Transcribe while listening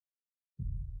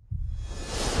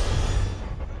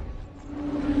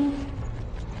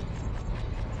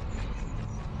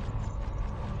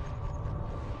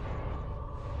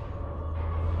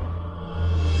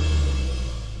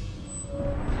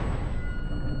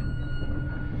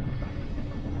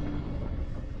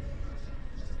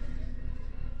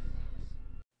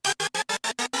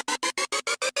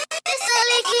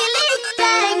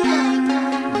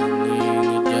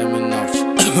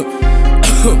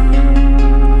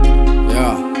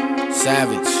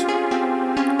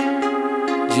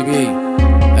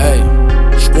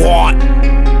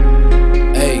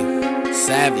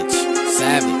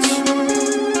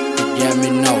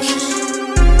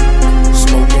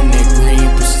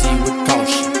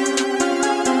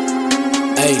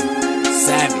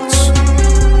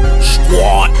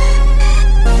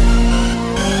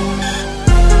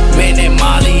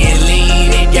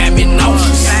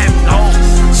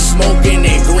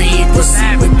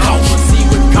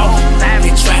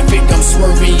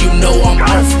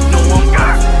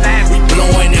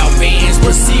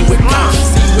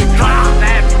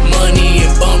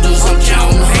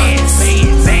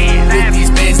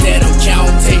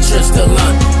trips to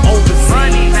London.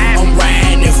 Overseas, I'm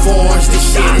riding in foreigns,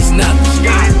 this shit is nothing.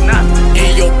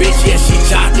 And your bitch, yeah, she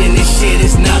jocking, this shit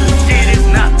is nothing.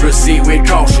 Proceed with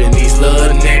caution, these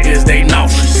little niggas, they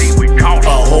nauseous. A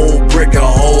whole brick, a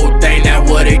whole thing, that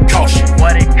what it cost you.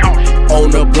 On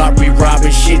the block, we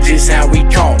robbing shit, just how we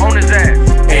caught.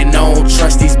 And I don't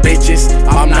trust these bitches,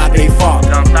 I'm not they father.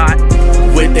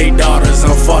 With they daughters,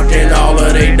 I'm fucking all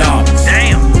of they daughters.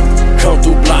 Come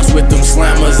through blocks with them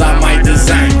slammers, I might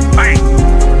design.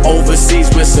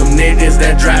 Overseas with some niggas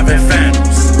that driving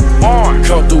phantoms.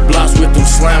 Come through blocks with them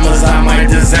slammers, I might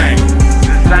design.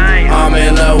 I'm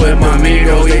in love with my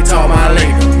amigo, he talk my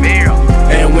lingo.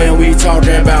 And when we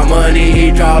talking about money,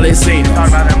 he call it Cena.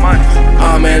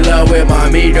 I'm in love with my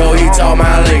amigo, he talk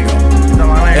my lingo.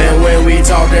 And when we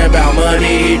talking about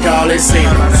money, he call it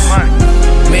Cena.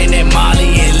 Man, that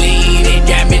Molly and lean, it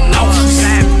got me nauseous.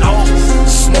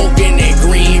 Smoking that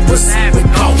green, proceed with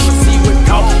caution.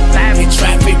 In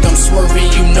traffic, I'm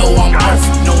swerving, you know I'm off.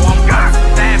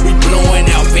 We blowing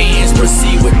out vans,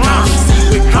 proceed with caution.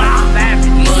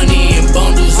 Money in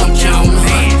bundles, I'm counting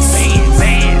hands.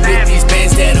 With these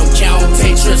bands that I'm counting,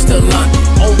 take trips to London.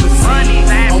 Overseas,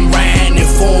 I'm riding in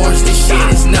foreigns, this shit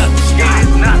is nothing.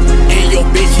 And your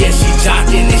bitch, yeah, she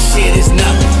jocking, this shit is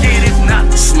nothing.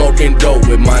 Smoking dope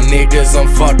with my niggas, I'm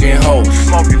fucking hoes.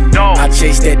 I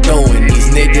chase that dough and these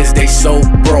niggas, they so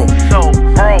broke.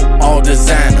 All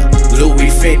designer,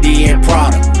 Louis, Fendi, and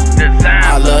Prada.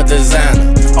 I love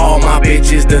designer, all my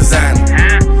bitches designer.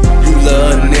 You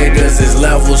little niggas is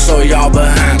level, so y'all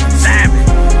behind us.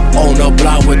 On the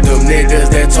block with them niggas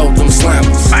that told them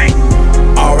slammers.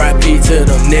 R.I.P. to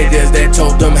them niggas that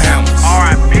told them hammers.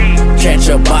 Catch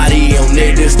a body on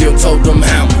niggas, still told them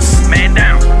hammers.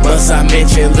 Must I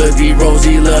mention Lil D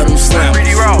Rosie, love them slammers.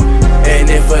 And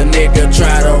if a nigga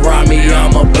try to rob me,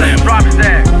 I'ma blame him.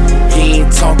 He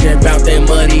ain't talking about that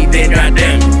money, then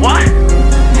goddamn it.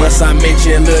 Must I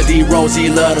mention Lil D Rosie,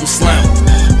 love them slammers.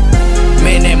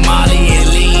 Man, that Molly and